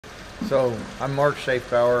So I'm Mark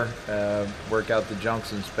Schaefbauer, work out the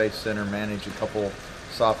Junction Space Center, manage a couple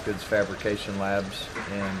soft goods fabrication labs,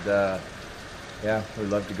 and yeah, we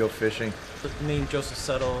love to go fishing. Me and Joseph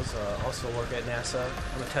Settles also work at NASA.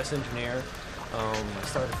 I'm a test engineer. I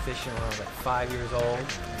started fishing when I was like 5 years old.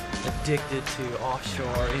 Addicted to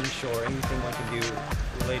offshore, inshore, anything I can do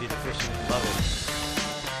related to fishing. Love it.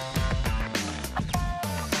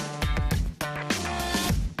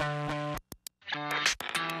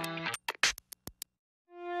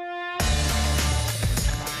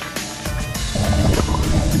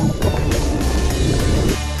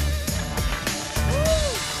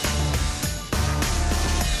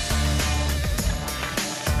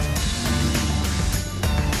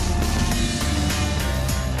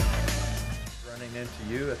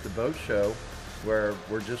 Into you at the boat show where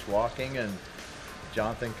we're just walking and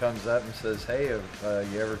Jonathan comes up and says, hey,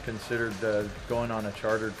 have you ever considered going on a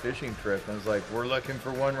chartered fishing trip? And I was like, we're looking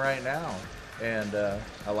for one right now. And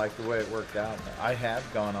I like the way it worked out. I have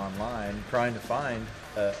gone online trying to find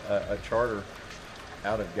a charter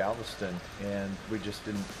out of Galveston, and we just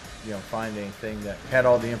didn't find anything that had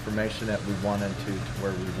all the information that we wanted to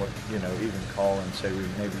where we would even call and say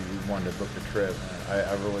maybe we wanted to book a trip.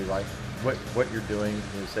 I really like what you're doing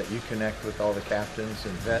is that you connect with all the captains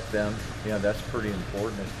and vet them. That's pretty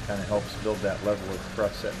important. It kind of helps build that level of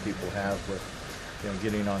trust that people have with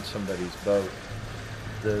getting on somebody's boat.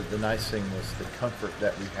 The nice thing was the comfort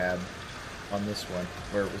that we had on this one,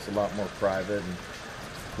 where it was a lot more private, and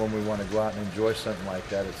when we want to go out and enjoy something like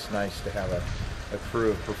that, it's nice to have a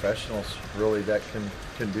crew of professionals really that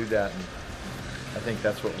can do that. And I think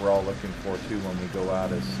that's what we're all looking for too when we go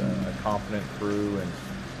out, is a competent crew, and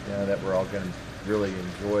that we're all going to really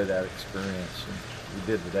enjoy that experience. And we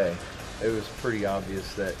did today. It was pretty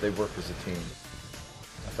obvious that they work as a team.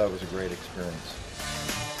 I thought it was a great experience.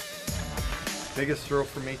 Biggest thrill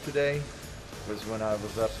for me today was when I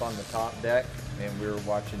was up on the top deck and we were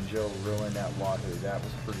watching Joe reeling that wahoo. That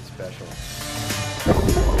was pretty special.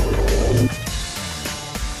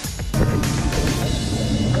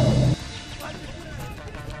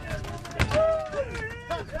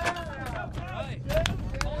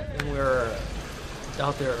 We were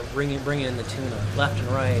out there bringing in the tuna left and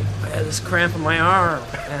right. I had this cramp in my arm,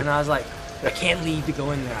 and I was like, I can't leave to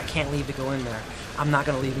go in there. I can't leave to go in there. I'm not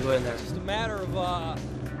going to leave to go in there. It's just a matter of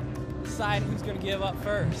deciding who's going to give up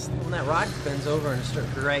first. When that rod bends over and the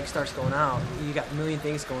drag starts going out, you got a million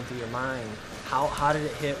things going through your mind. How did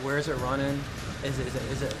it hit? Where is it running? Is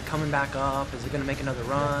it coming back up? Is it going to make another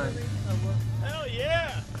run? Hell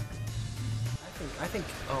yeah! I think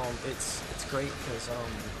it's great because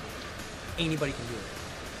anybody can do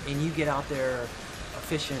it, and you get out there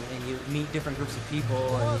fishing and you meet different groups of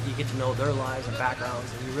people and you get to know their lives and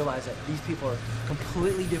backgrounds, and you realize that these people are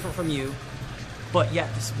completely different from you, but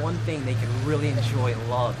yet this one thing they can really enjoy and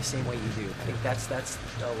love the same way you do. I think that's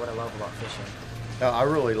what I love about fishing. I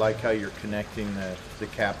really like how you're connecting the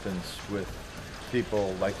captains with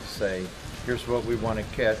people. Like to say, here's what we want to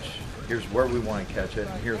catch, here's where we want to catch it,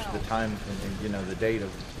 and here's the time and the date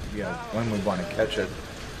of when we want to catch it,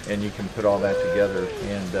 and you can put all that together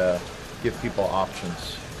and give people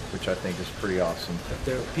options, which I think is pretty awesome. If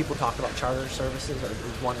there people talk about charter services or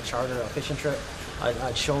want to charter a fishing trip,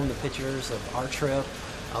 I'd show them the pictures of our trip.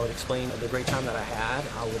 I would explain the great time that I had.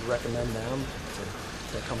 I would recommend them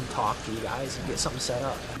to come talk to you guys and get something set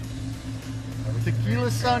up.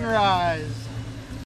 Tequila sunrise.